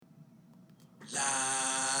La,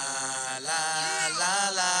 la, la,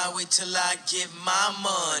 la, wait till I get my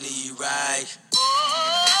money right.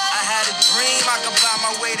 I had a dream I could buy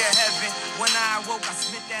my way to heaven. When I awoke, I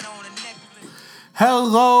spent that on a necklace.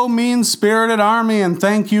 Hello, mean-spirited army, and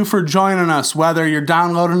thank you for joining us. Whether you're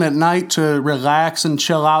downloading at night to relax and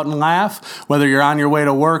chill out and laugh, whether you're on your way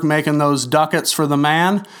to work making those ducats for the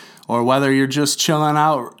man, or whether you're just chilling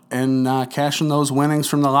out and cashing those winnings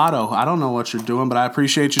from the lotto. I don't know what you're doing, but I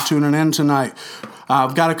appreciate you tuning in tonight.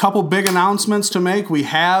 I've got a couple big announcements to make. We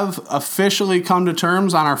have officially come to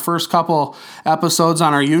terms on our first couple episodes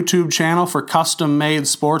on our YouTube channel for Custom Made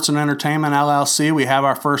Sports and Entertainment LLC. We have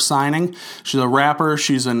our first signing. She's a rapper,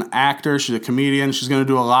 she's an actor, she's a comedian. She's going to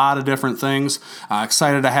do a lot of different things.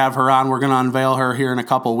 Excited to have her on. We're going to unveil her here in a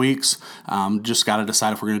couple weeks. Just got to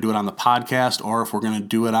decide if we're going to do it on the podcast or if we're going to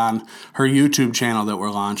do it on her YouTube channel that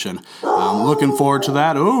we're launching. Looking forward to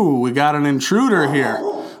that. Ooh, we got an intruder here.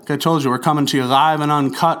 Like I told you, we're coming to you live and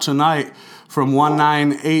uncut tonight from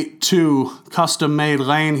 1982 Custom Made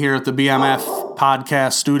Lane here at the BMF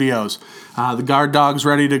Podcast Studios. The guard dog's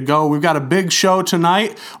ready to go. We've got a big show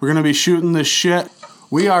tonight. We're going to be shooting this shit.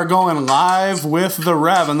 We are going live with the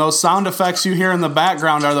Rev, and those sound effects you hear in the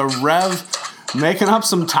background are the Rev making up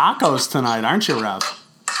some tacos tonight, aren't you, Rev?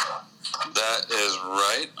 That is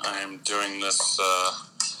right. I am doing this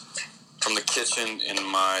from the kitchen in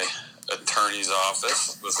my attorney's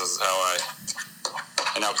office. This is how I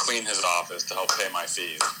now clean his office to help pay my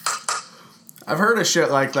fees. I've heard of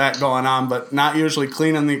shit like that going on, but not usually.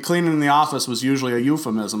 Cleaning the office was usually a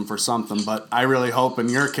euphemism for something, but I really hope in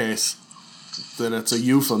your case that it's a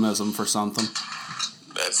euphemism for something.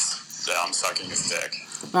 I'm sucking his dick.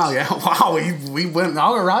 Oh, yeah. Wow, we went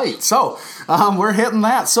all right. So, we're hitting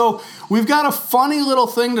that. So, we've got a funny little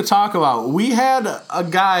thing to talk about. We had a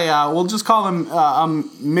guy, we'll just call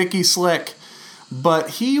him Mickey Slick, but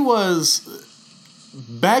he was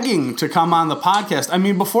begging to come on the podcast. I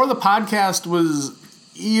mean, before the podcast was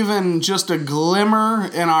even just a glimmer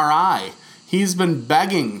in our eye, he's been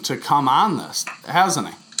begging to come on this, hasn't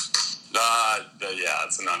he? Yeah,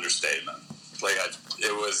 it's an understatement.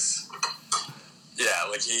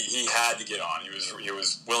 He had to get on. He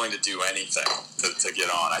was willing to do anything to get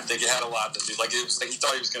on. I think it had a lot to do. Like it was like he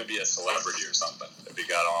thought he was going to be a celebrity or something if he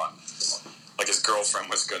got on. Like his girlfriend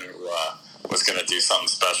was going to do something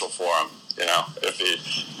special for him. You know, if he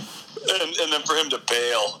and then for him to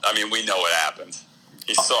bail. I mean, we know what happened.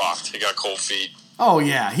 He's soft. He got cold feet. Oh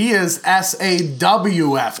yeah, he is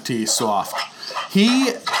SAWFT soft.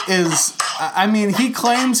 He is. I mean, he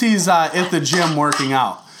claims he's at the gym working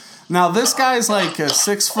out. Now, this guy's like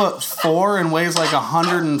 6'4" and weighs like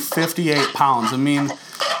 158 pounds. I mean,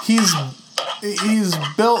 he's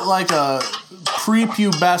built like a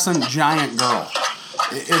prepubescent giant girl.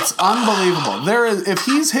 It's unbelievable. If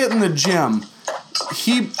he's hitting the gym,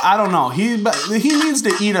 I don't know. He needs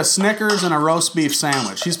to eat a Snickers and a roast beef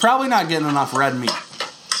sandwich. He's probably not getting enough red meat.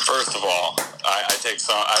 First of all,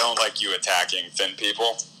 I don't like you attacking thin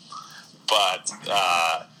people, but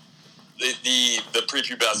the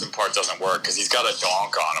prepubescent part doesn't work because he's got a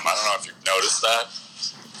donk on him. I don't know if you've noticed that,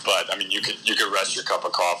 but I mean, you could rest your cup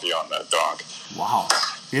of coffee on that donk. Wow.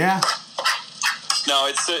 Yeah. No,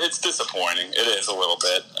 it's disappointing. It is a little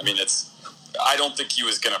bit. I mean, I don't think he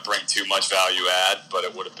was going to bring too much value add, but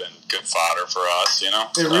it would have been good fodder for us, you know?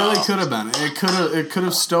 It really could have been. It could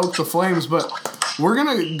have stoked the flames, but we're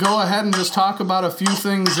going to go ahead and just talk about a few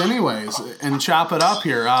things anyways and chop it up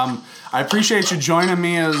here. I appreciate you joining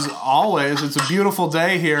me as always. It's a beautiful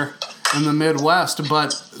day here in the Midwest,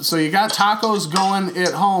 but so you got tacos going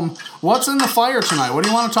at home. What's in the fire tonight? What do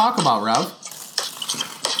you want to talk about, Rev?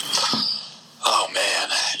 Oh, man.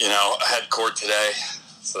 You know, I had court today,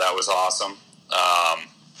 so that was awesome.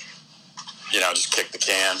 Just kick the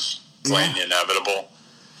can, playing the inevitable.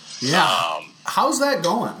 Yeah. How's that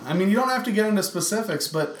going? I mean, you don't have to get into specifics,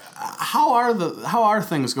 but how are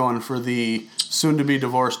things going for the soon-to-be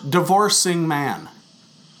divorcing man?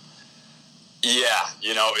 Yeah,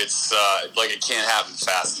 it's it can't happen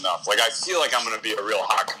fast enough. Like, I feel like I'm going to be a real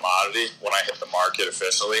hot commodity when I hit the market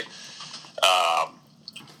officially.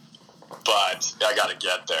 But I got to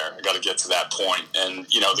get there. I got to get to that point. And,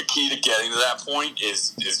 the key to getting to that point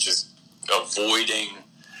is just avoiding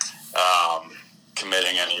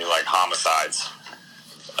committing any, homicides.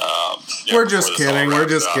 We're just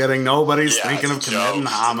kidding. Nobody's thinking of committing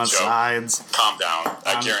homicides. Calm down.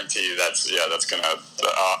 I guarantee you that's going to...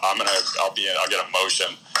 I'll get a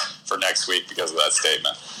motion for next week because of that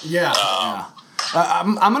statement. Yeah,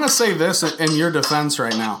 I'm going to say this in your defense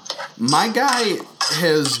right now. My guy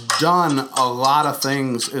has done a lot of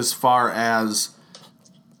things as far as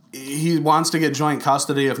he wants to get joint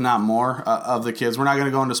custody, if not more, of the kids. We're not going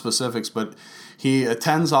to go into specifics, but he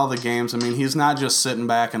attends all the games. I mean, he's not just sitting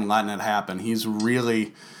back and letting it happen. He's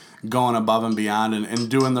really going above and beyond and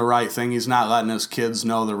doing the right thing. He's not letting his kids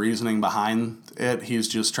know the reasoning behind it. He's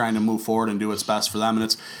just trying to move forward and do what's best for them. And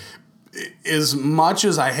it's, as much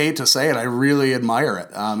as I hate to say it, I really admire it.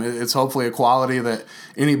 It's hopefully a quality that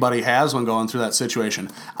anybody has when going through that situation.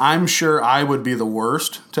 I'm sure I would be the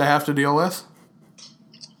worst to have to deal with.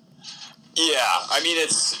 Yeah, I mean,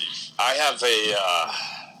 I have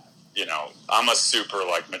I'm a super,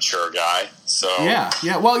 mature guy, so...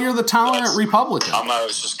 Yeah, well, you're the tolerant Republican. I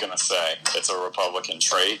was just going to say, it's a Republican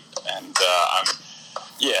trait, and a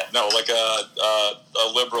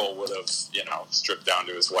liberal would have, stripped down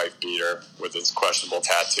to his wife beater with his questionable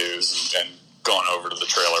tattoos and gone over to the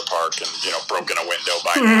trailer park and, broken a window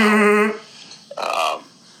by now.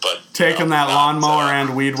 But taking that lawnmower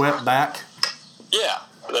and weed whip back? Yeah,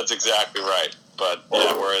 that's exactly right. But,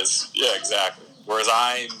 exactly. Whereas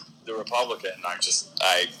I'm the Republican,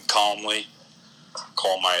 I calmly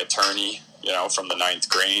call my attorney, from the ninth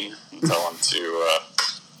green and tell him to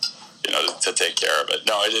take care of it.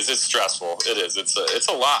 No, it is. It's stressful. It is. It's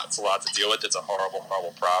a lot. It's a lot to deal with. It's a horrible,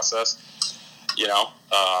 horrible process.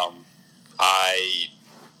 I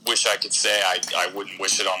wish I could say I wouldn't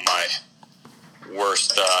wish it on my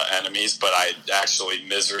worst enemies, but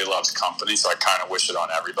misery loves company, so I kind of wish it on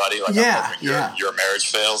everybody. I'm hoping your marriage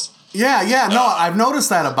fails. Yeah. No, I've noticed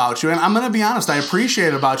that about you, and I'm going to be honest, I appreciate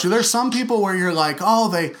it about you. There's some people where you're like, oh,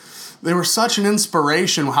 they were such an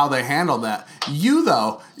inspiration how they handled that. You,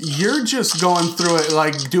 though, you're just going through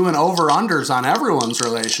it doing over-unders on everyone's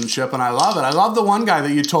relationship, and I love it. I love the one guy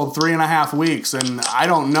that you told 3.5 weeks, and I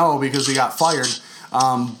don't know because he got fired.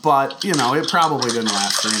 But, it probably didn't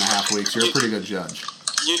last 3.5 weeks. You're a pretty good judge.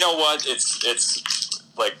 You know what?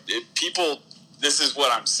 People, this is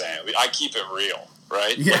what I'm saying. I keep it real,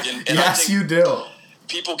 right? Yeah. Yes, you do.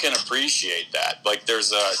 People can appreciate that.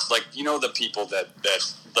 There's the people that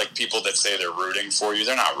people that say they're rooting for you,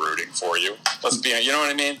 they're not rooting for you. Let's be, you know what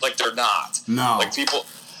I mean? They're not. No. People,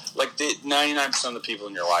 99% of the people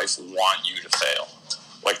in your life want you to fail.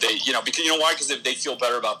 Because why? Because they feel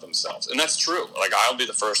better about themselves, and that's true. I'll be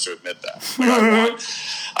the first to admit that.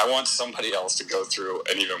 I want somebody else to go through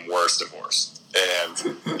an even worse divorce, and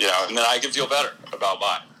and then I can feel better about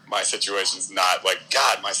my situation's not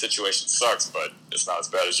God, my situation sucks, but it's not as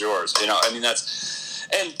bad as yours.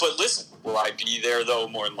 But listen, will I be there though?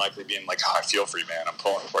 More than likely, being I feel for you, man. I'm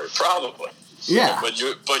pulling for you, probably. Yeah. But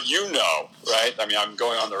right? I mean, I'm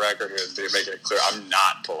going on the record here to make it clear. I'm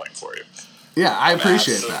not pulling for you. Yeah, I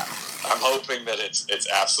appreciate that. I'm hoping that it's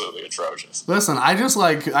absolutely atrocious. Listen, I just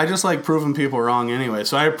like proving people wrong anyway,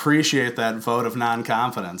 so I appreciate that vote of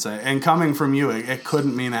non-confidence. And coming from you, it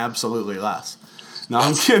couldn't mean absolutely less. No,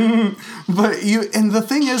 I'm kidding. But and the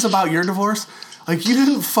thing is about your divorce, you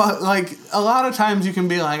didn't a lot of times you can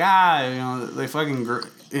be they fucking,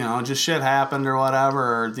 just shit happened or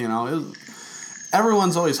whatever, or,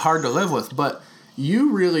 everyone's always hard to live with, but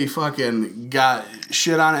you really fucking got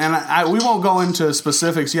shit on, and we won't go into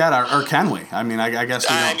specifics yet, or can we? I mean, I guess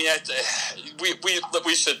we don't. I mean,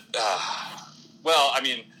 we should. Well, I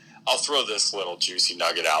mean, I'll throw this little juicy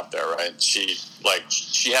nugget out there, right? She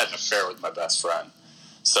had an affair with my best friend,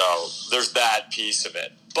 so there's that piece of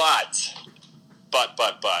it. But,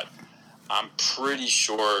 I'm pretty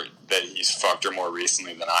sure that he's fucked her more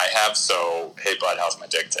recently than I have. So, hey, bud, how's my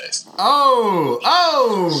dick taste? Oh.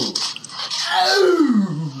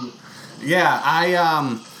 Yeah,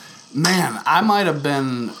 I might have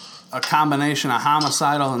been a combination of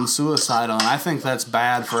homicidal and suicidal, and I think that's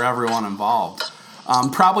bad for everyone involved.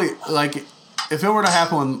 Probably, if it were to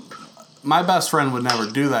happen with my best friend would never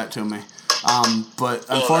do that to me. But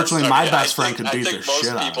unfortunately, my best friend could beat the shit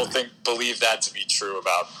out of me. Most people believe that to be true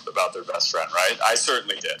about their best friend, right? I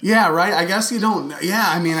certainly did. Yeah, right. I guess you don't. Yeah,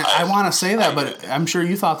 I mean, I want to say that, but I'm sure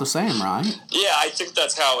you thought the same, right? Yeah, I think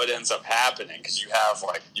that's how it ends up happening because you have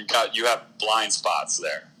you have blind spots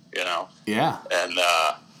there, Yeah. And I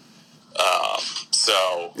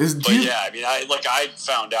mean, I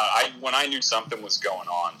found out when I knew something was going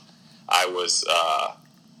on, I was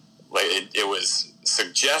it was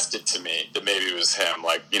suggested to me that maybe it was him,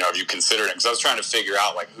 if you considered it, because I was trying to figure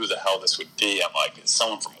out who the hell this would be. I'm it's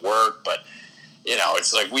someone from work, but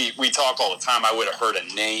it's we talk all the time. I would have heard a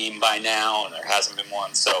name by now, and there hasn't been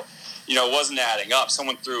one, so it wasn't adding up.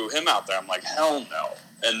 Someone threw him out there. I'm like, hell no.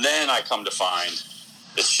 And then I come to find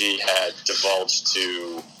that she had divulged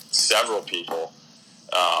to several people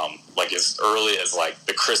like as early as like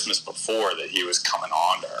the Christmas before that he was coming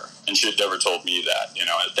on to her, and she had never told me that. You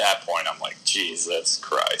know, at that point, I'm like, Jesus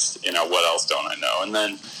Christ, you know, what else don't I know? And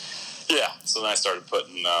then, yeah, so then I started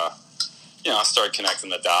putting, you know, I started connecting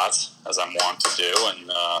the dots as I'm wont to do,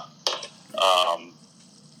 and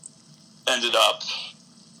ended up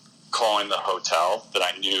calling the hotel that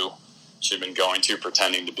I knew she'd been going to,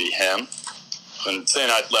 pretending to be him. And saying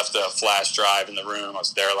I'd left a flash drive in the room. I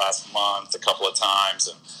was there last month a couple of times,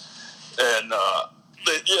 and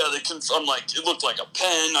I'm like, it looked like a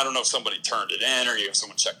pen. I don't know if somebody turned it in or if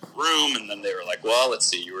someone checked the room, and then they were like, well, let's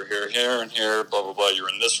see, you were here, and here, blah, blah, blah, you were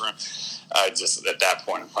in this room. I just, at that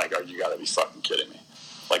point, I'm like, oh, you gotta be fucking kidding me.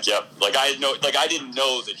 Like, yep, like I didn't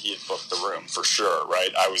know that he had booked the room for sure, right?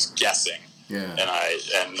 I was guessing. Yeah.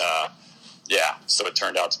 So it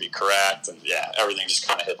turned out to be correct, and yeah, everything just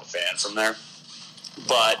kind of hit the fan from there.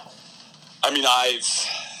 But I mean,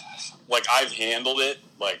 I've handled it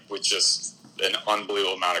like with just an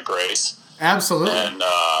unbelievable amount of grace. Absolutely. And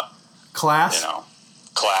class. You know,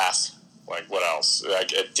 class. Like what else?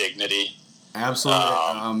 Like a dignity.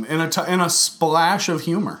 Absolutely. In a splash of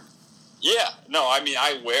humor. Yeah. No, I mean,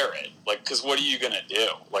 I wear it. Like, because what are you gonna do?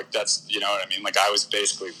 Like, that's, you know what I mean. Like, I was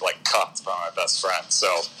basically like cuffed by my best friend. So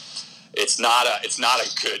it's not a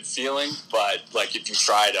good feeling. But like, if you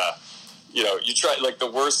try to. You know, like the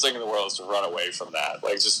worst thing in the world is to run away from that.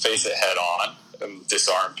 Like, just face it head on and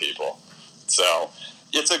disarm people. So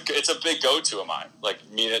it's a big go-to of mine. Like,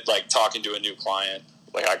 talking to a new client.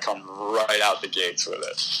 Like, I come right out the gates with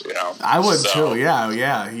it. You know, I would too.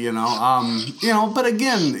 Yeah. You know, but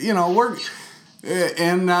again, you know, we're.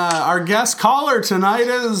 And our guest caller tonight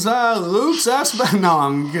is Luke's Espen. No,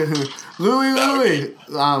 I'm Louie.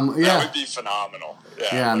 That would be phenomenal.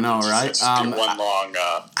 Yeah, no, right? One long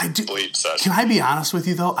bleep session. Can I be honest with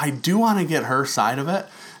you, though? I do want to get her side of it,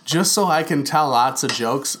 just so I can tell lots of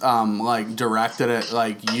jokes, like, directed at,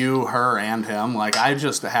 like, you, her, and him. Like, I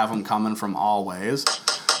just have them coming from all ways.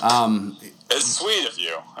 It's sweet of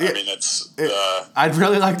you. I mean, I'd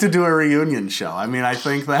really like to do a reunion show. I mean, I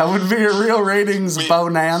think that would be a real ratings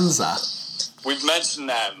bonanza. We've mentioned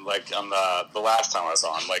that, like, on the last time I was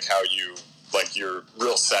on, like, how you're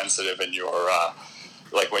real sensitive in your...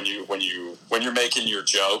 like when you're making your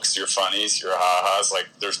jokes, your funnies, your ha-has, like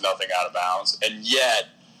there's nothing out of bounds, and yet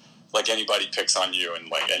like anybody picks on you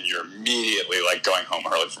and you're immediately like going home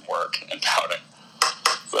early from work and pouting.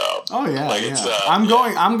 So I'm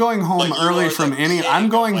going home like early from I'm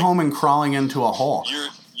going home and crawling into a hole.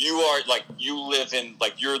 You are like you live in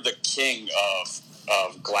like you're the king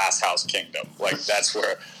of Glass House Kingdom. Like that's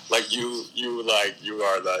where like you are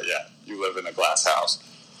you live in a glass house.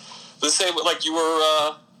 The same, like you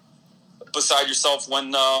were beside yourself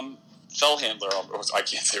when Fellhandler, I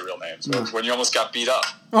can't say real names, but when you almost got beat up.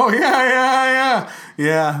 Oh, yeah,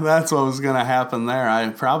 that's what was going to happen there. He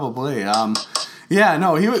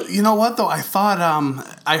was, you know what, though? I thought,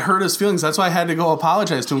 I hurt his feelings. That's why I had to go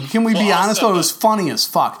apologize to him. Can we be honest, though? It was funny as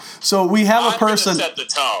fuck. So we have a person. Set the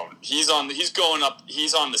tone. He's on the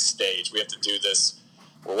stage. We have to do this.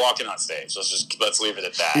 We're walking on stage. Let's leave it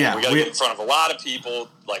at that. Yeah, we got to get in front of a lot of people,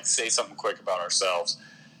 like say something quick about ourselves.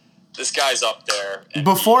 This guy's up there.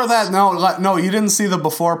 Before that, no, you didn't see the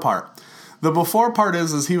before part. The before part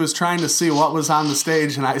is he was trying to see what was on the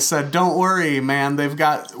stage, and I said, "Don't worry, man. They've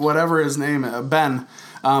got whatever his name is, Ben.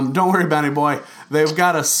 Don't worry, Benny boy. They've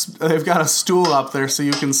got a stool up there so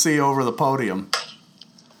you can see over the podium."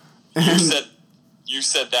 You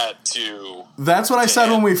said that to... That's what I said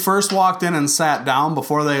when we first walked in and sat down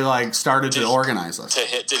before they like started to organize us. Did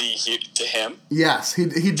he to him? Yes, he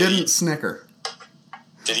didn't snicker.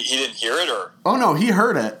 He didn't hear it or? Oh no, he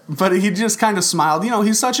heard it, but he just kind of smiled. You know,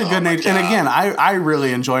 he's such a good natured, and again, I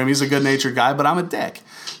really enjoy him. He's a good natured guy, but I'm a dick.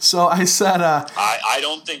 So I said, I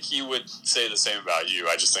don't think he would say the same about you.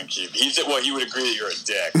 I just think he would agree that you're a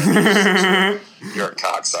dick. You're a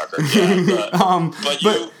cocksucker. Yeah,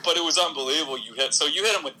 but it was unbelievable. You hit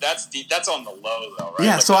him with that's on the low though, right?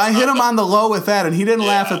 Yeah. Like, so I hit him on the low with that, and he didn't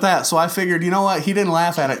laugh at that. So I figured, you know what? He didn't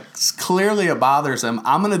laugh at it. Clearly, it bothers him.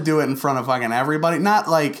 I'm gonna do it in front of fucking everybody, not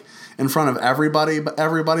like in front of everybody,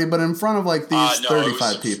 but in front of like these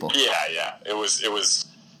 35 people. Yeah.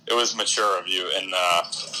 It was mature of you, and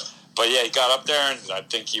but yeah, he got up there, and I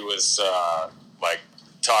think he was like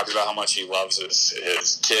talking about how much he loves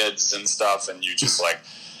his kids and stuff, and you just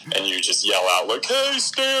yell out like, "Hey,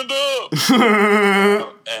 stand up!"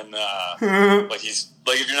 And like he's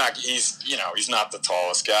like he's not the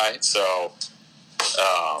tallest guy, so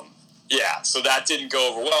so that didn't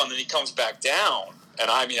go over well, and then he comes back down, and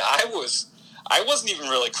I mean I wasn't even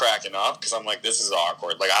really cracking up because I'm like, this is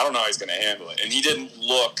awkward. Like, I don't know how he's going to handle it. And he didn't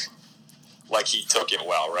look like he took it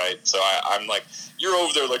well, right? So I'm like, you're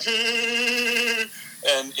over there like,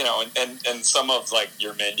 and you know, and some of like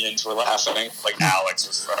your minions were laughing. Like Alex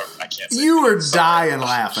was, I can't say. You were dying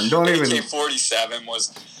laughing. Don't even. AK-47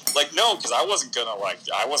 was like, no, because I wasn't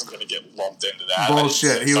gonna get lumped into that.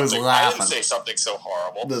 Bullshit. He was laughing. I didn't say something so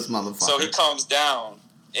horrible. This motherfucker. So he comes down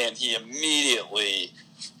and he immediately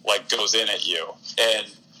like goes in at you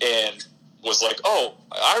and was like, oh,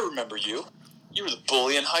 I remember you. You were the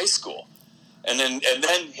bully in high school. And then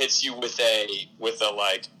hits you with a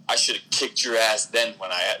like, I should have kicked your ass then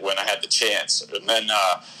when I had the chance.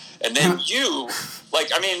 And then you,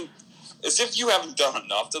 like, I mean, as if you haven't done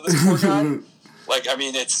enough to this poor guy. Like, I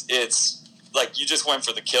mean, it's like you just went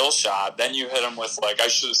for the kill shot. Then you hit him with like, I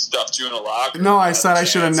should have stuffed you in a locker. No, I said I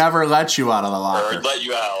should have never let you out of the locker. Or let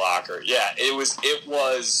you out of the locker. Yeah, it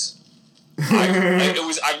was.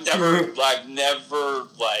 I've never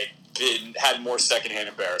like had more secondhand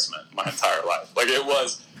embarrassment my entire life. Like it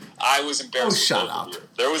was. I was embarrassed. Oh, shut up.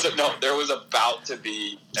 There was about to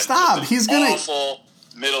be. Stop. He's gonna. Awful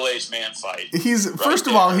middle-aged man fight. First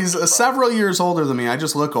of all, he's several years older than me. I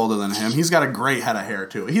just look older than him. He's got a great head of hair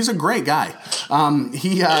too. He's a great guy.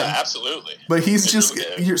 Yeah, absolutely. But he's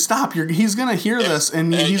he's gonna hear this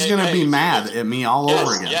and he's gonna be mad at me all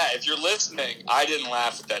over again. Yeah, if you're listening, I didn't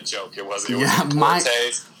laugh at that joke. It wasn't.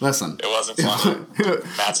 Listen. It wasn't funny.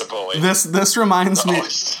 Matt's a bully. This reminds me.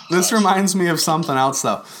 This reminds me of something else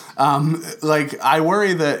though. Like I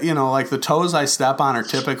worry that, you know, like the toes I step on are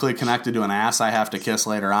typically connected to an ass I have to kiss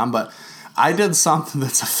later on, but I did something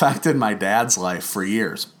that's affected my dad's life for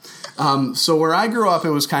years. So where I grew up, it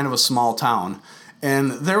was kind of a small town,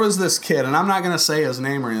 and there was this kid, and I'm not going to say his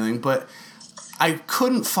name or anything, but I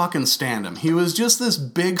couldn't fucking stand him. He was just this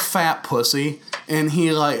big fat pussy, and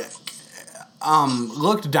he like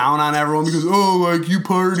looked down on everyone because, oh, like you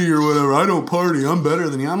party or whatever. I don't party. I'm better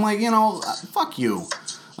than you. I'm like, you know, fuck you.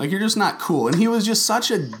 Like, you're just not cool. And he was just such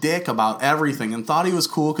a dick about everything and thought he was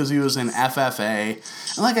cool because he was in FFA.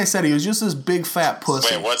 And like I said, he was just this big fat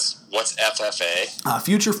pussy. Wait, what's FFA?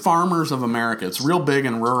 Future Farmers of America. It's real big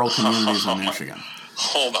in rural communities in Michigan.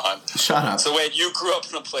 Hold on. Shut up. So wait, you grew up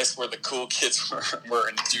in a place where the cool kids were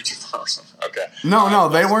in Future Farmers. Okay. No,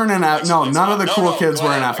 they weren't in none of the cool kids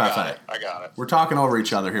were in FFA. I got it. We're talking over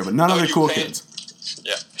each other here, but none of the cool kids.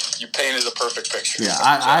 Yeah, you painted a perfect picture. Yeah,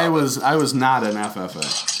 I was not an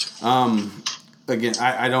FFA. Again,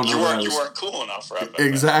 I don't know. You weren't cool enough for FFA.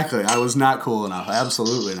 Exactly, I was not cool enough.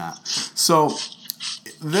 Absolutely not. So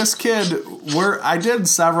this kid, I did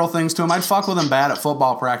several things to him. I'd fuck with him bad at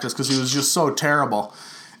football practice because he was just so terrible.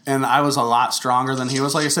 And I was a lot stronger than he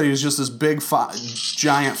was. Like I said, he was just this big,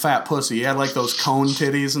 giant, fat pussy. He had like those cone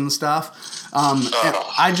titties and stuff. And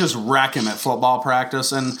I just wreck him at football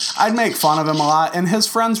practice. And I'd make fun of him a lot. And his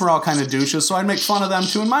friends were all kind of douches, so I'd make fun of them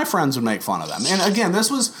too. And my friends would make fun of them. And again, this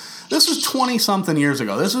was 20-something years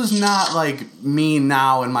ago. This was not like me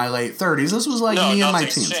now in my late 30s. This was like me in my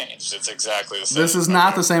teens. Changed. It's exactly the same. This is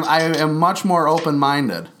not the same. I am much more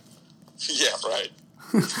open-minded. Yeah, right.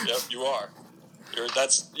 Yep, you are.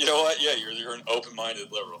 You know what? Yeah, you're an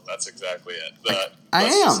open-minded liberal. That's exactly it. I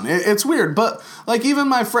am. It's weird, but like even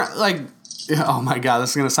my friend, like, oh my god,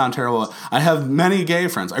 this is gonna sound terrible. I have many gay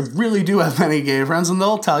friends. I really do have many gay friends, and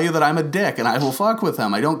they'll tell you that I'm a dick, and I will fuck with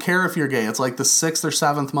them. I don't care if you're gay. It's like the 6th or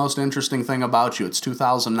 7th most interesting thing about you. It's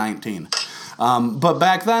 2019. But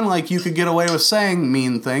back then, like, you could get away with saying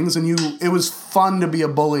mean things, and it was fun to be a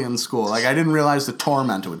bully in school. Like, I didn't realize the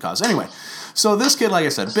torment it would cause. Anyway. So this kid, like I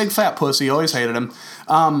said, big fat pussy, always hated him.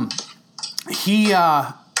 He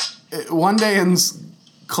one day in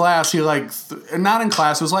class, he like, not in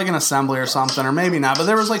class, it was like an assembly or something, or maybe not, but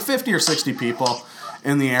there was like 50 or 60 people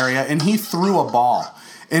in the area, and he threw a ball.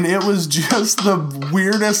 And it was just the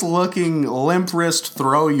weirdest looking limp wrist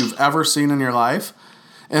throw you've ever seen in your life.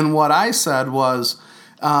 And what I said was,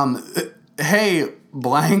 hey,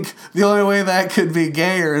 blank, the only way that could be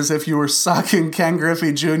gayer is if you were sucking Ken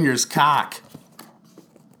Griffey Jr.'s cock.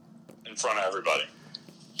 In front of everybody.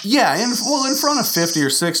 Yeah, in front of 50 or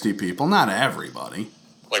 60 people, not everybody.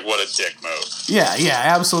 Like, what a dick move. Yeah,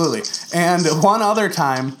 absolutely. And one other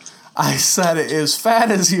time, I said, as fat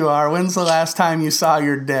as you are, when's the last time you saw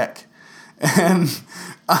your dick? And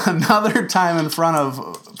another time in front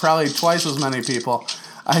of probably twice as many people,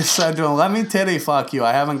 I said to him, let me titty fuck you.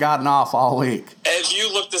 I haven't gotten off all week. Have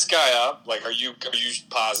you looked this guy up? Like, are you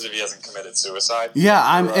positive he hasn't committed suicide?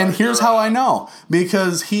 Yeah, and here's how I know.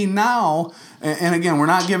 Because he now, and again, we're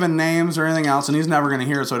not giving names or anything else, and he's never going to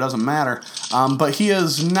hear it, so it doesn't matter. But he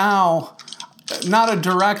is now not a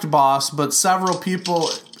direct boss, but several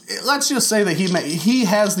people let's just say that he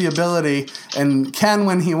has the ability and can,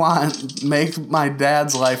 when he wants, make my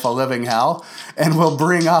dad's life a living hell, and will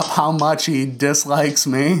bring up how much he dislikes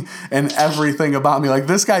me and everything about me. Like,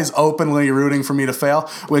 this guy's openly rooting for me to fail,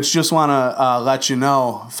 which just want to let you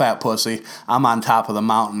know, fat pussy, I'm on top of the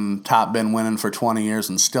mountain, top, been winning for 20 years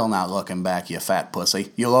and still not looking back, you fat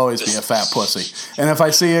pussy. You'll always be a fat pussy. And if I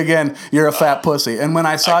see you again, you're a fat pussy. And when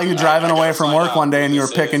I saw you driving away from work one day and you were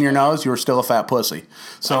picking your nose, you were still a fat pussy.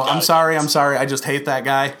 So I'm sorry. I just hate that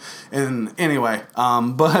guy. And anyway,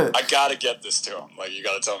 but I gotta get this to him. Like, you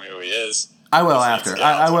gotta tell me who he is. I will after.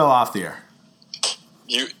 I will off the air.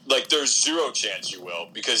 You there's zero chance you will,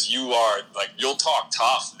 because you are you'll talk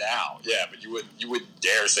tough now, yeah, but you wouldn't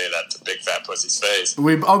dare say that to big fat pussy's face.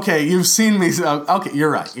 Okay, you've seen me. Okay,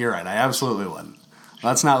 you're right. I absolutely wouldn't.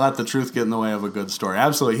 Let's not let the truth get in the way of a good story.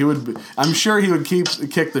 Absolutely, he would. I'm sure he would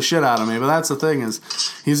kick the shit out of me. But that's the thing, is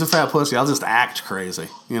he's a fat pussy. I'll just act crazy.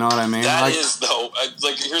 You know what I mean? That is though.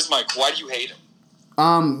 Here's my. Why do you hate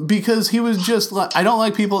him? Because he was just. I don't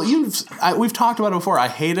like people. We've talked about it before. I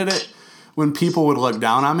hated it when people would look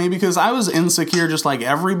down on me, because I was insecure just like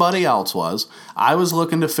everybody else was. I was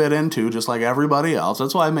looking to fit in too, just like everybody else.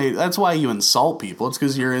 That's why you insult people. It's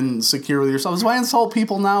because you're insecure with yourself. That's why I insult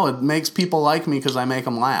people now. It makes people like me because I make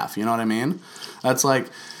them laugh. You know what I mean? That's like,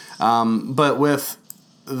 but with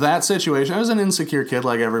that situation, I was an insecure kid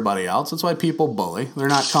like everybody else. That's why people bully. They're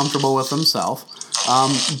not comfortable with themselves.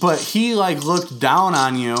 But he looked down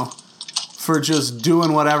on you for just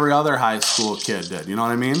doing what every other high school kid did. You know what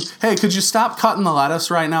I mean? Hey, could you stop cutting the lettuce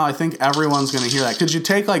right now? I think everyone's going to hear that. Could you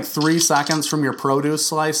take 3 seconds from your produce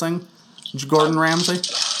slicing, Gordon Ramsay?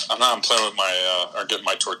 I'm playing with or getting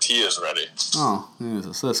my tortillas ready. Oh,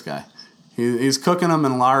 this guy. He's cooking them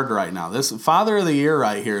in lard right now. This Father of the Year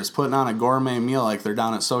right here is putting on a gourmet meal like they're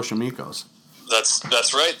down at Xochimilco's.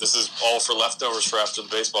 That's right. This is all for leftovers for after the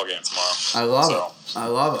baseball game tomorrow. I love it. I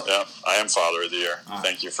love it. Yeah, I am Father of the Year.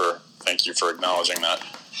 Thank you for acknowledging that.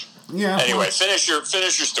 Yeah. Anyway, finish your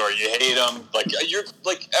story. You hate him. That's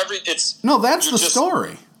the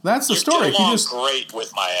story. That's the story. You get along great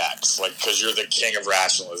with my ex, because you're the king of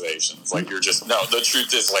rationalizations. The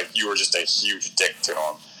truth is, you were just a huge dick to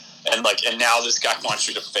him. And now this guy wants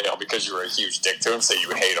you to fail because you were a huge dick to him, so you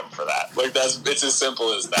hate him for that. It's as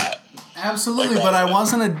simple as that. Absolutely, but I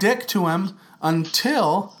wasn't a dick to him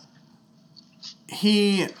until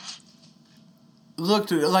he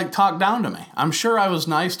talked down to me. I'm sure I was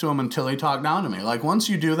nice to him until he talked down to me. Once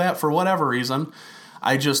you do that, for whatever reason,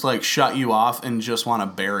 I just shut you off and just want to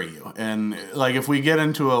bury you. And if we get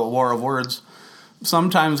into a war of words,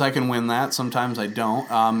 sometimes I can win that, sometimes I don't.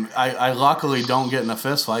 I luckily don't get in a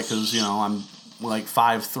fist fight because, I'm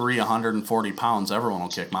 5'3", 140 pounds. Everyone will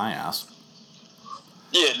kick my ass.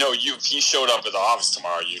 Yeah, no, if he showed up at the office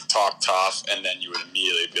tomorrow, you'd talk tough, and then you would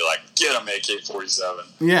immediately be like, get him, AK-47.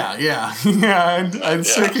 Yeah. I'd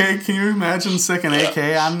sick AK. Can you imagine sick an AK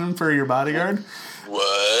on him for your bodyguard?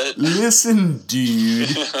 What? Listen, dude.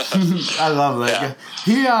 I love that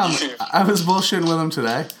guy. I was bullshitting with him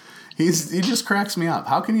today. He just cracks me up.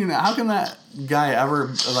 How can that guy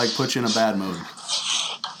ever put you in a bad mood?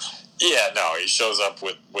 Yeah, no, he shows up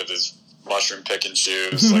with his mushroom picking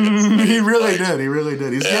shoes. He really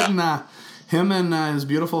did. He's getting him and his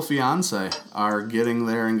beautiful fiance are getting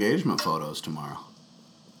their engagement photos tomorrow.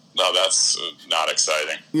 No, that's not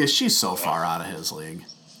exciting. Yeah, she's so far out of his league.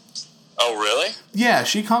 Oh, really? Yeah,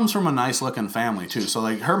 she comes from a nice-looking family, too. So,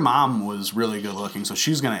 her mom was really good-looking, so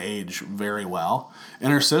she's going to age very well.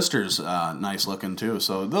 And her sister's nice-looking, too.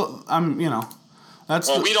 So, that's...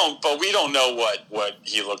 Well, we don't know what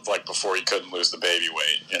he looked like before he couldn't lose the baby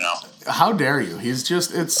weight, How dare you? He's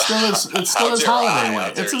just... It's still his holiday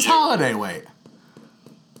weight. It's his holiday weight.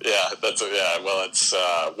 Yeah, well, it's...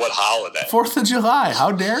 what holiday? 4th of July.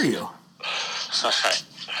 How dare you? All right.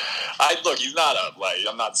 Look, he's not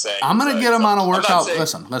I'm not saying... I'm going to get him on a workout...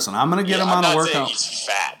 Listen. I'm going to get him on a workout... I'm not saying he's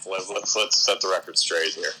fat. Let's set the record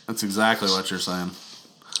straight here. That's exactly what you're saying.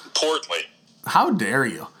 Portly. How dare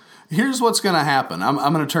you? Here's what's going to happen. I'm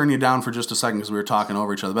going to turn you down for just a second because we were talking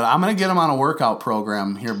over each other. But I'm going to get him on a workout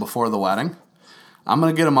program here before the wedding. I'm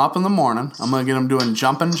going to get him up in the morning. I'm going to get him doing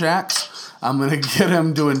jumping jacks. I'm going to get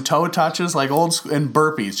him doing toe touches and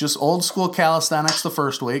burpees. Just old school calisthenics the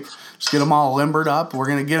first week. Just get him all limbered up. We're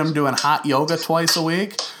going to get him doing hot yoga twice a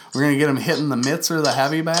week. We're going to get him hitting the mitts or the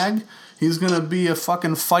heavy bag. He's going to be a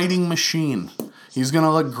fucking fighting machine. He's going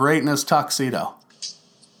to look great in his tuxedo.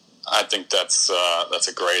 I think that's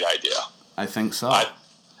a great idea. I think so.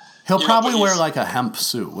 He'll probably wear a hemp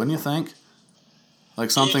suit, wouldn't you think?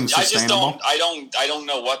 Something sustainable. I don't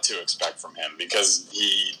know what to expect from him because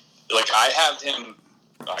I have him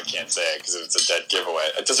I can't say it because it's a dead giveaway.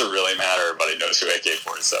 It doesn't really matter. Everybody knows who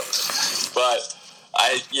AK-47 is. But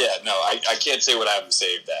I can't say what I have him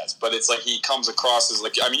saved as. But it's like he comes across as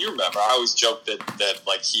like, I mean, you remember, I always joked that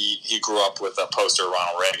like he grew up with a poster of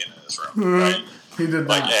Ronald Reagan in his room, right? He did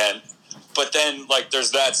like, that. But then like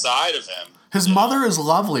there's that side of him. His mother is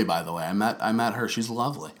lovely, by the way. I met her. She's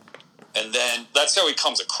lovely. And then that's how he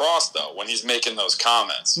comes across though when he's making those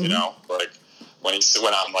comments, you know, like when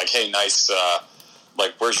I'm like, hey, nice.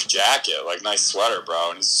 Like, where's your jacket? Like, nice sweater,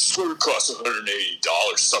 bro. And his sweater costs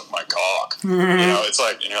 $180. Suck my cock. You know, it's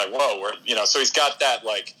like, and you're like, whoa, so he's got that,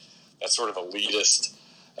 like, that sort of elitist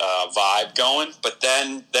vibe going. But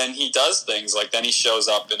then he does things like, then he shows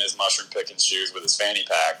up in his mushroom picking shoes with his fanny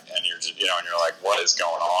pack, and you're just, and you're like, what is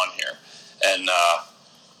going on here? And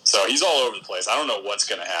so he's all over the place. I don't know what's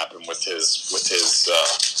going to happen with his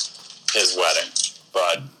wedding,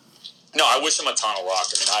 but. No, I wish him a ton of luck.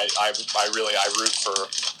 I mean, I root for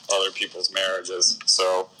other people's marriages.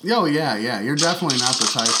 So. Oh yeah. You're definitely not the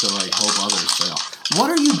type to like hope others fail. What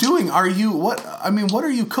are you doing? What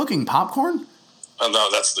are you cooking? Popcorn? Oh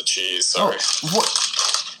no, that's the cheese. Sorry. Oh, what?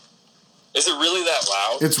 Is it really that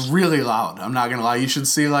loud? It's really loud. I'm not gonna lie. You should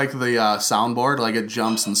see like the soundboard, like it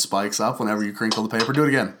jumps and spikes up whenever you crinkle the paper. Do it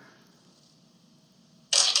again.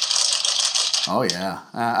 Oh yeah.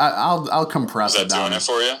 I'll compress it down. Is that doing it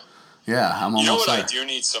for you? Yeah, I'm almost there. You know what? I do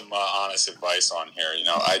need some honest advice on here. You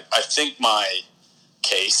know, I think my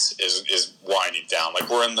case is winding down. Like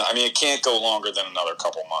it can't go longer than another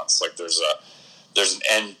couple months. Like there's an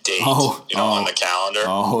end date, on the calendar.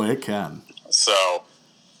 Oh, it can. So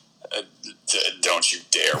don't you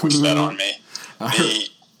dare wish that on me.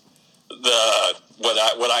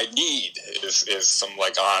 What I need is some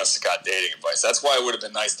like honest to God dating advice. That's why it would have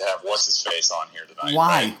been nice to have what's his face on here tonight.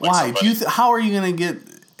 Why? Right? Why? How are you going to get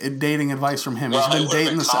dating advice from him? Well, he's been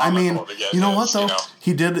dating this. I mean, you know what though?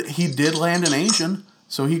 He did land an Asian,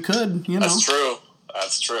 so he could. That's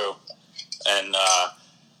true. And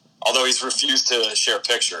although he's refused to share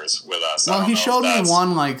pictures with us. Well, he showed me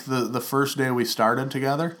one like the first day we started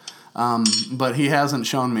together, but he hasn't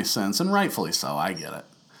shown me since, and rightfully so. I get it.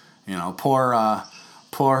 Poor.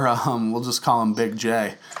 We'll just call him Big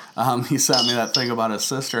J. He sent me that thing about his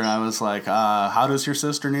sister, and I was like, how does your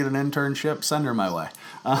sister need an internship? Send her my way.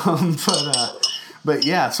 But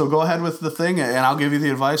yeah, so go ahead with the thing, and I'll give you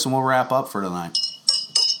the advice, and we'll wrap up for tonight.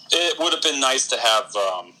 It would have been nice to have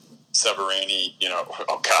Severini,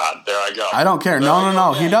 oh God, there I go. I don't care.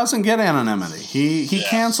 No. He doesn't get anonymity. He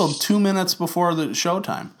canceled 2 minutes before the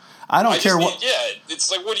showtime. I don't care what. Yeah,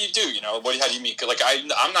 it's like, what do you do? How do you meet? Like,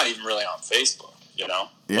 I'm not even really on Facebook. Yeah.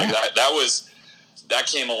 Like that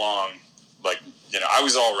came along. Like, I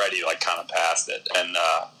was already like kind of past it, and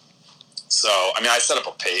so I set up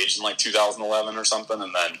a page in like 2011 or something,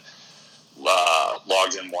 and then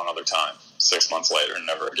logged in one other time 6 months later, and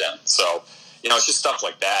never again. So it's just stuff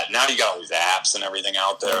like that. Now you got all these apps and everything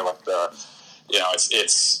out there, like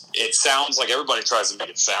it sounds like everybody tries to make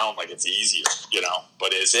it sound like it's easier,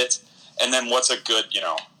 but is it? And then what's a good,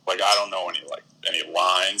 like I don't know any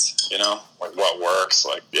lines, like what works,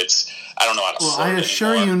 like I don't know how to. Well, I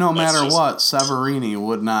assure you, no matter what, Severini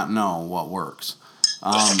would not know what works.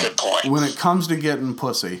 That's a good point. When it comes to getting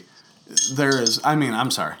pussy,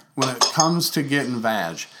 I'm sorry. When it comes to getting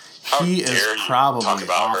vag, he is probably talk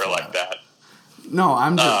about her like that. No,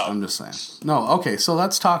 I'm just saying. No, okay, so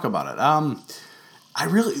let's talk about it.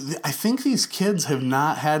 I think these kids have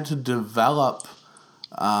not had to develop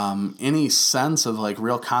any sense of like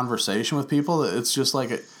real conversation with people. It's just like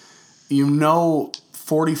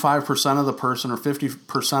 45% of the person or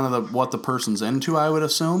 50% of what the person's into, I would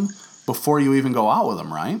assume, before you even go out with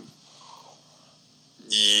them, right?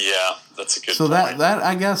 Yeah, that's a good point. So that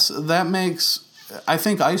I guess that makes. I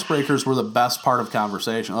think icebreakers were the best part of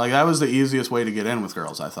conversation. Like, that was the easiest way to get in with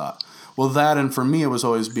girls, I thought. Well, that, and for me, it was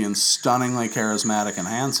always being stunningly charismatic and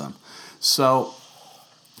handsome. So,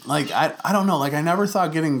 like, I don't know. Like, I never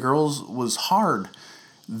thought getting girls was hard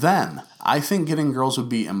then. I think getting girls would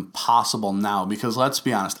be impossible now because, let's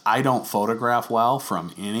be honest, I don't photograph well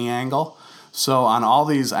from any angle. So, on all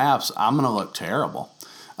these apps, I'm going to look terrible.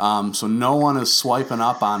 So, no one is swiping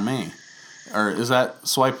up on me. Or is that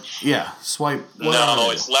swipe? Yeah, swipe.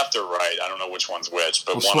 No, it's left or right. I don't know which one's which,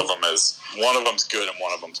 but one of them's good and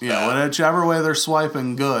one of them's bad. Yeah, whichever way they're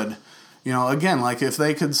swiping good. Again, like if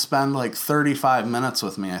they could spend like 35 minutes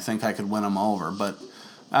with me, I think I could win them over. But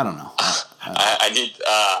I don't know. I need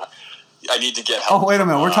to get help. Oh, wait a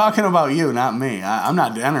minute. We're talking about you, not me. I'm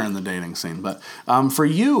not entering the dating scene, but for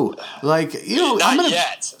you, like not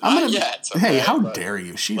yet. Okay, hey, how dare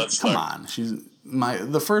you? Come on. She's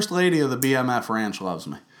the first lady of the BMF Ranch loves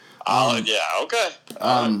me. Yeah, okay.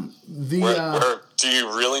 Where do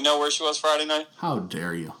you really know where she was Friday night? How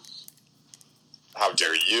dare you? How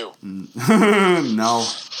dare you? No.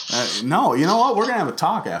 No, you know what? We're going to have a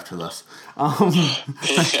talk after this.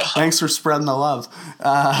 Thanks for spreading the love.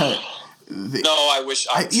 No, I wish.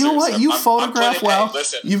 You know what? You photograph well. Hey,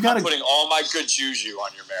 listen, you've got I'm putting all my good juju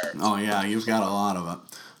on your marriage. Oh, yeah, you've got a lot of it.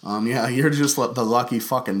 Yeah, you're just the lucky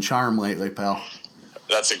fucking charm lately, pal.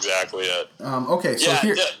 That's exactly it. Okay, so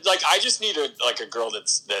yeah, I just need a girl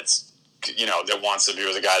that's that wants to be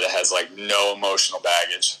with a guy that has like no emotional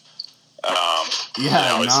baggage. None.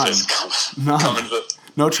 It's coming to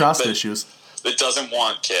no trust issues. That doesn't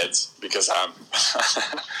want kids because I'm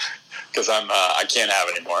I can't have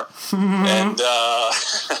it anymore. And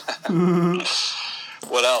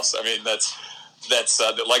what else? I mean, that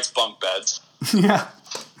likes bunk beds. Yeah,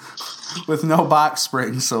 with no box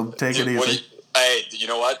springs, so take it easy. Hey, you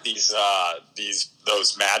know what?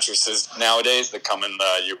 Those mattresses nowadays that come in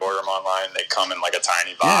you order them online. They come in like a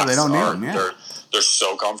tiny box. Yeah, they don't need them. Yeah, they're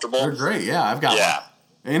so comfortable. They're great. Yeah, I've got one.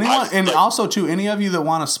 Anyone, also too, any of you that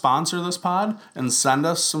want to sponsor this pod and send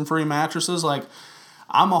us some free mattresses, like,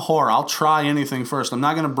 I'm a whore. I'll try anything first. I'm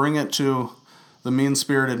not going to bring it to the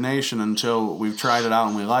Mean-Spirited Nation until we've tried it out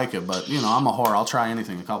and we like it. But, I'm a whore. I'll try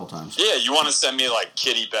anything a couple times. Yeah, you want to send me, like,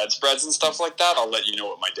 kitty bedspreads and stuff like that? I'll let you know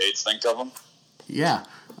what my dates think of them. Yeah.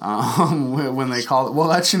 When they call it, we'll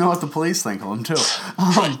let you know what the police think of them, too.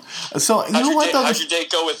 So, you know what, though? How'd your date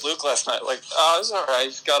go with Luke last night? Like, it was all right.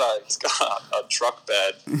 He's got a truck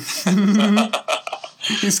bed.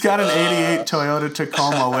 He's got an 88 Toyota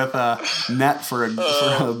Tacoma with a net for a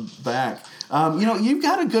back. You've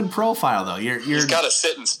got a good profile, though. He's got a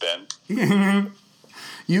sit and spin.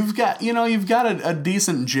 You've got a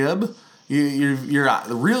decent jib. You're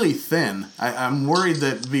really thin. I'm worried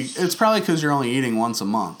that it's probably because you're only eating once a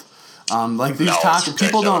month. Like these tacos,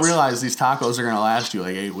 people don't realize these tacos are going to last you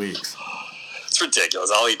like 8 weeks. It's ridiculous.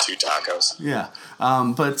 I'll eat 2 tacos. Yeah,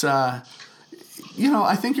 but I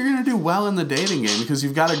think you're going to do well in the dating game because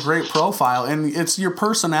you've got a great profile, and it's your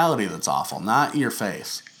personality that's awful, not your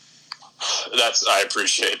face. I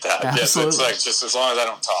appreciate that. Absolutely. Yes, it's like just as long as I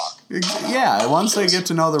don't talk. Yeah, once they get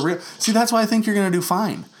to know the real. See, that's why I think you're going to do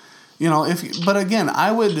fine. But again,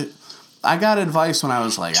 I got advice when I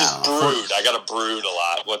was like, just brood. I got to brood a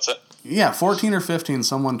lot. What's it? Yeah, 14 or 15,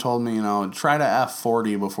 someone told me, try to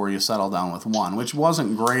F40 before you settle down with one, which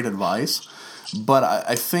wasn't great advice. But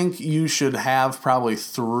I think you should have probably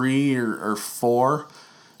 3 or 4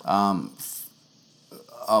 a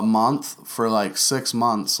month for like 6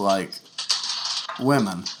 months, like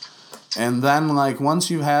women. And then, like,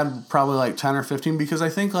 once you've had probably, like, 10 or 15, because I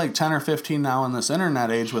think, like, 10 or 15 now in this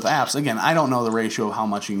internet age with apps, again, I don't know the ratio of how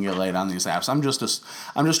much you can get laid on these apps. I'm just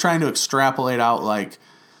trying to extrapolate out, like,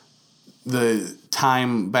 the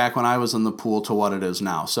time back when I was in the pool to what it is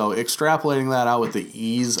now. So, extrapolating that out with the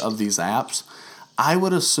ease of these apps, I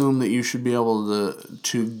would assume that you should be able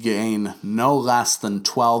to gain no less than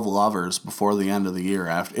 12 lovers before the end of the year.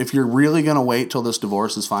 If you're really going to wait till this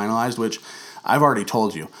divorce is finalized, which I've already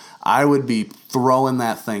told you, I would be throwing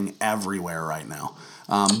that thing everywhere right now.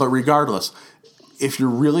 But regardless, if you're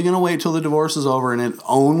really going to wait till the divorce is over and it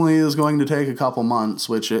only is going to take a couple months,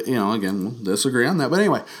 which, again, we'll disagree on that. But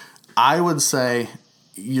anyway, I would say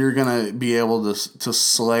you're going to be able to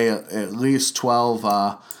slay at least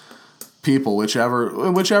 12 people,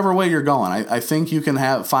 whichever way you're going. I think you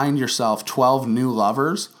can find yourself 12 new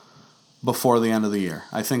lovers before the end of the year.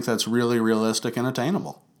 I think that's really realistic and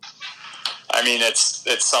attainable. I mean,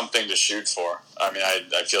 it's something to shoot for. I mean, I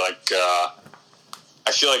feel like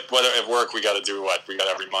whether at work we got to do what we got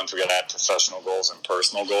every month. We got to add professional goals and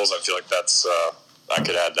personal goals. I feel like that's I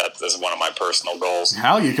could add that as one of my personal goals.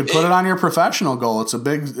 Hell, you could put it on your professional goal. It's a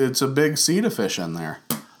big sea to fish in there.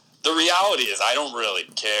 The reality is, I don't really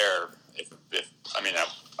care if I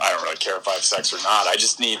don't really care if I have sex or not. I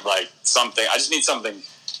just need something. I just need something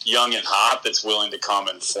young and hot that's willing to come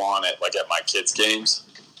and flaunt it, like at my kids' games.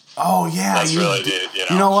 Oh, yeah. That's really it,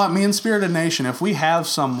 You know what? Mean-Spirited Nation, if we have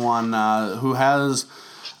someone who has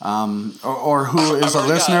or who is a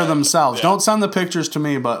listener themselves, don't send the pictures to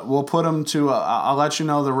me, but we'll put them to, I'll let you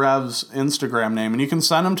know the Rev's Instagram name, and you can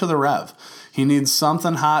send them to the Rev. He needs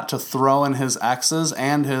something hot to throw in his ex's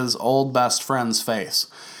and his old best friend's face.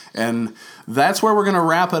 And that's where we're going to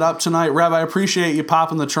wrap it up tonight. Rev, I appreciate you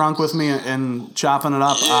popping the trunk with me and chopping it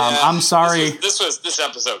up. Yeah, I'm sorry. This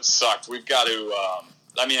episode sucked. We've got to...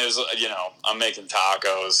 it was, I'm making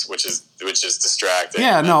tacos, which is distracting.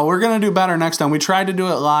 Yeah, no, we're gonna do better next time. We tried to do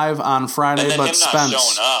it live on Friday, and then but him Spence not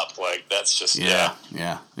showing up, like that's just yeah.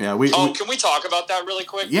 Can we talk about that really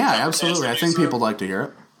quick? Yeah, absolutely. I think people like to hear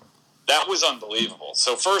it. that was unbelievable.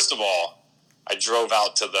 So first of all, I drove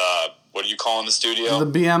out to what do you call in the studio?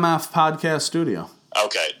 The BMF podcast studio.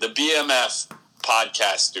 Okay, the BMF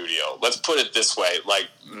podcast studio. Let's put it this way: like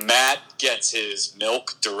Matt gets his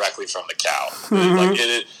milk directly from the cow.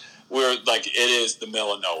 Like it is the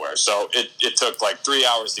middle of nowhere. So it took like 3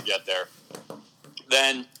 hours to get there.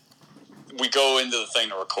 Then we go into the thing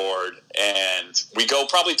to record, and we go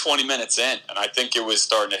probably 20 minutes in, and I think it was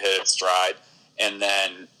starting to hit its stride. And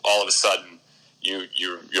then all of a sudden, you're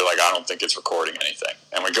like, I don't think it's recording anything.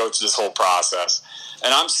 And we go through this whole process,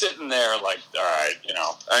 and I'm sitting there like, all right,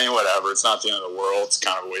 whatever. It's not the end of the world. It's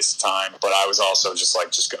kind of a waste of time. But I was also just going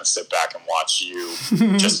to sit back and watch you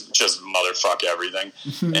just motherfuck everything.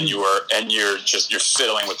 And you're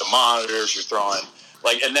fiddling with the monitors. You're throwing.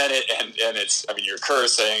 And then it's, you're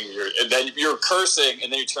cursing, you're cursing,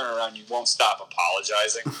 and then you turn around, you won't stop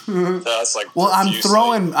apologizing. So that's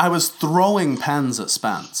I was throwing pens at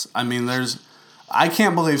Spence. I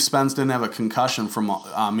can't believe Spence didn't have a concussion from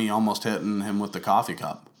me almost hitting him with the coffee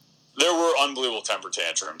cup. There were unbelievable temper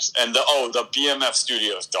tantrums. And the BMF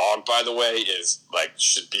Studios dog, by the way,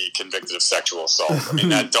 should be convicted of sexual assault.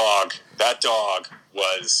 That dog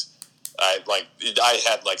was... I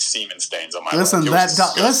had semen stains on my leg.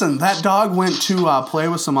 That dog went to play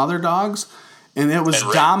with some other dogs, and it was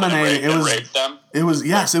dominating. Raped them? It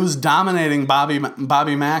was dominating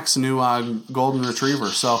Bobby Mac's new golden retriever.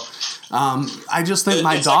 So I just think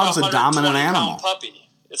my dog's a dominant animal. Puppy.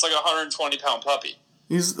 It's like a 120-pound puppy.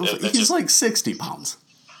 He's like 60 pounds.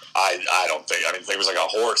 I don't think. It was like a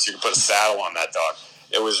horse. You could put a saddle on that dog.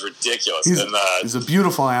 It was ridiculous. He's a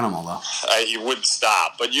beautiful animal, though. He wouldn't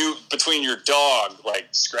stop. But between your dog,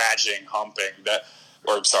 scratching, humping, the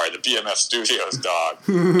BMF Studios dog,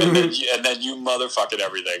 and then you motherfucking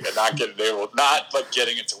everything, and not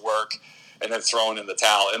getting it to work, and then throwing in the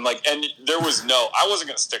towel, and there was I wasn't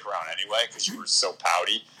gonna stick around anyway because you were so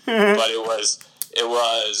pouty, but it was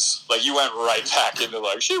you went right back into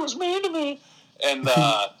she was mean to me, and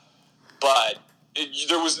but.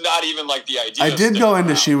 There was not even the idea. I did go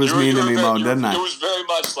into she was mean to me mode, didn't I? It was very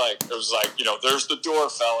much there's the door,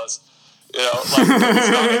 fellas.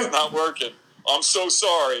 It's not working. I'm so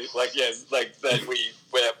sorry. Then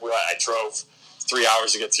I drove 3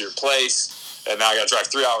 hours to get to your place, and now I got to drive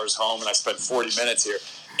 3 hours home, and I spent 40 minutes here.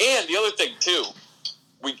 And the other thing too,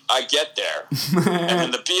 I get there, and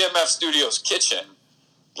in the BMF Studios kitchen.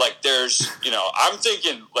 There's, I'm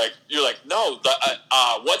thinking, you're no,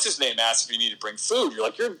 what's his name asked if you need to bring food. You're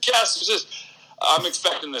your guest. I'm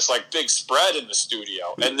expecting this, big spread in the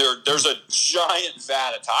studio. And there's a giant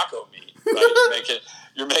vat of taco meat. Right?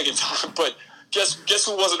 You're making tacos. But guess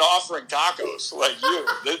who wasn't offering tacos?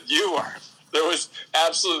 You were. There was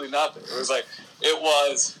absolutely nothing. It was it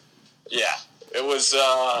was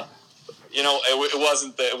it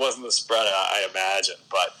wasn't the spread I imagined,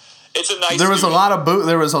 but it's a nice. There was a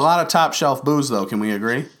lot of top shelf booze, though. Can we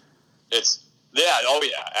agree?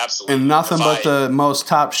 Absolutely. And nothing but the most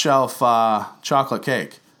top shelf chocolate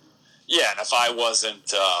cake. Yeah, and if I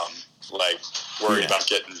wasn't worried about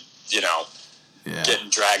getting getting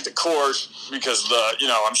dragged to court because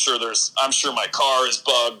I'm sure my car is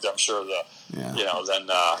bugged. I'm sure then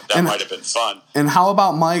that might have been fun. And how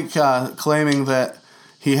about Mike claiming that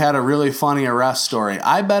he had a really funny arrest story?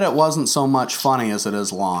 I bet it wasn't so much funny as it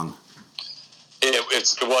is long.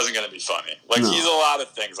 It wasn't going to be funny. He's a lot of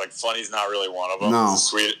things. Funny's not really one of them. No.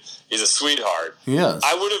 He's a sweetheart. He is.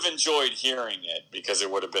 I would have enjoyed hearing it because it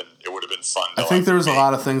would have been fun. I think there was a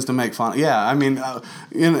lot of things to make fun. Yeah,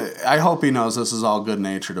 I hope he knows this is all good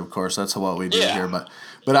natured. Of course, that's what we do here.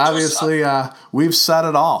 But obviously, we've said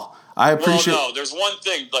it all. I appreciate. Well, no, there's one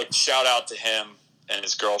thing. Shout out to him and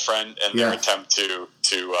his girlfriend and their attempt to.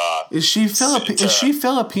 Is she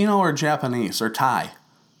Filipino or Japanese or Thai?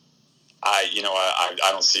 I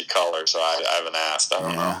don't see color, so I haven't asked. I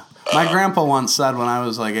don't know. My grandpa once said when I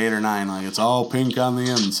was 8 or 9, it's all pink on the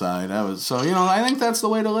inside. I think that's the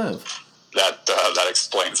way to live. That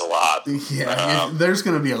explains a lot. Yeah, there's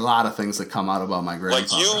going to be a lot of things that come out about my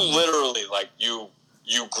grandpa. You literally, you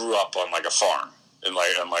grew up on a farm in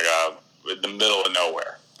the middle of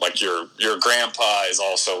nowhere. Your grandpa is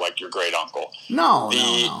also your great uncle. No.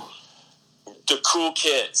 The cool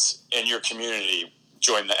kids in your community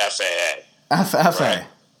join the FAA. FFA. Right?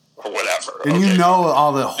 Or whatever. And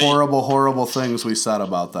all the horrible things we said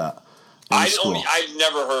about that. I've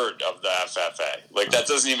never heard of the FFA. That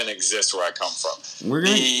doesn't even exist where I come from.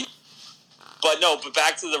 But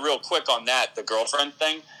back to the real quick on that, the girlfriend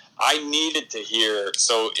thing. I needed to hear.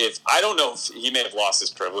 So I don't know if he may have lost his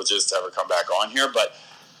privileges to ever come back on here, but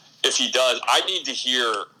if he does, I need to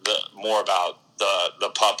hear more about the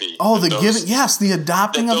puppy. Oh, the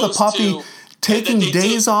adopting of the puppy, taking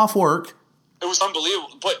days off work. It was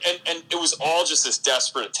unbelievable, but and it was all just this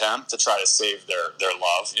desperate attempt to try to save their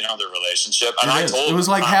love, their relationship. And it was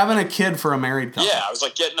like having a kid for a married couple. Yeah, I was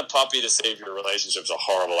like, getting a puppy to save your relationship is a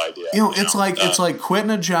horrible idea. It's like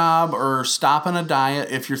quitting a job or stopping a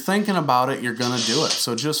diet. If you're thinking about it, you're gonna do it.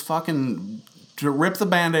 So just fucking rip the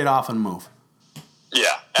Band-Aid off and move.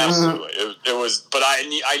 Yeah, absolutely. It was, but I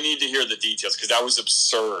need to hear the details because that was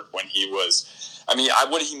absurd when he was. I mean,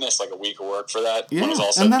 what did he miss, like a week of work for that? Yeah, when it was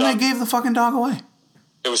all said and then done? they gave the fucking dog away.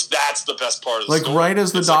 That's the best part of the story. Like, right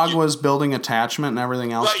as the dog was building attachment and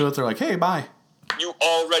everything else to it, they're like, hey, bye. You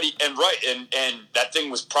already, and that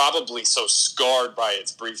thing was probably so scarred by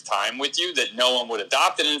its brief time with you that no one would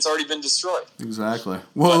adopt it, and it's already been destroyed. Exactly.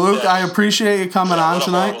 Well, Luke, I appreciate you coming on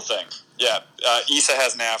tonight. What a horrible thing. Yeah, Issa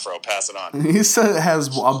has an afro. Pass it on. Issa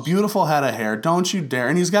has a beautiful head of hair. Don't you dare.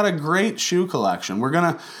 And he's got a great shoe collection.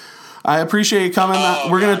 I appreciate you coming.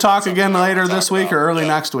 We're going to talk again later this week or early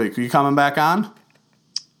next week. Are you coming back on?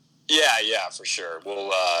 Yeah, for sure.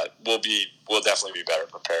 We'll definitely be better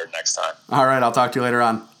prepared next time. All right, I'll talk to you later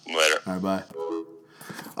on. Later. All right, bye.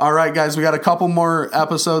 All right, guys, we got a couple more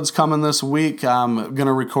episodes coming this week. I'm going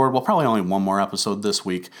to record, probably only one more episode this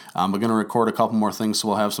week. We're going to record a couple more things, so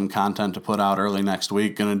we'll have some content to put out early next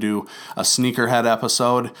week. Going to do a sneakerhead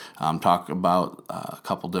episode, talk about a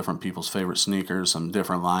couple different people's favorite sneakers, some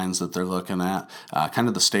different lines that they're looking at, kind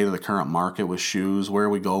of the state of the current market with shoes, where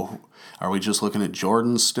we go. Are we just looking at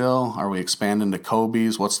Jordans still? Are we expanding to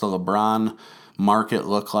Kobe's? What's the LeBron market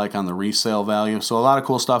look like on the resale value? So a lot of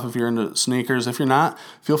cool stuff if you're into sneakers. If you're not,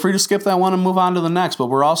 feel free to skip that one and move on to the next. But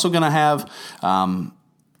we're also going to have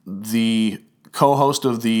the co-host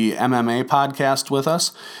of the MMA podcast with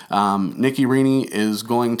us. Nikki Rini is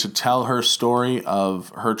going to tell her story of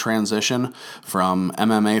her transition from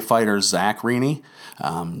MMA fighter Zach Rini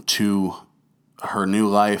to her new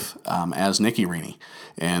life as Nikki Rini,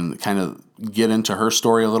 and kind of get into her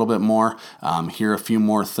story a little bit more, hear a few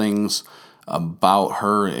more things about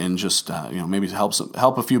her, and just maybe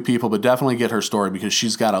help a few people, but definitely get her story because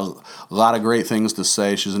she's got a lot of great things to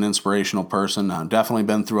say. She's an inspirational person, definitely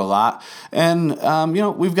been through a lot, and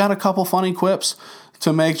we've got a couple funny quips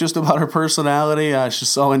to make just about her personality. She's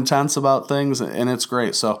so intense about things, and it's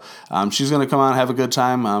great. So she's going to come on, have a good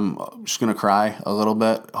time. She's going to cry a little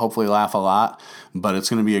bit, hopefully laugh a lot, but it's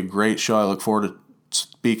going to be a great show. I look forward to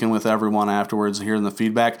speaking with everyone afterwards, hearing the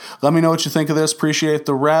feedback. Let me know what you think of this. Appreciate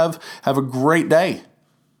the rev. Have a great day.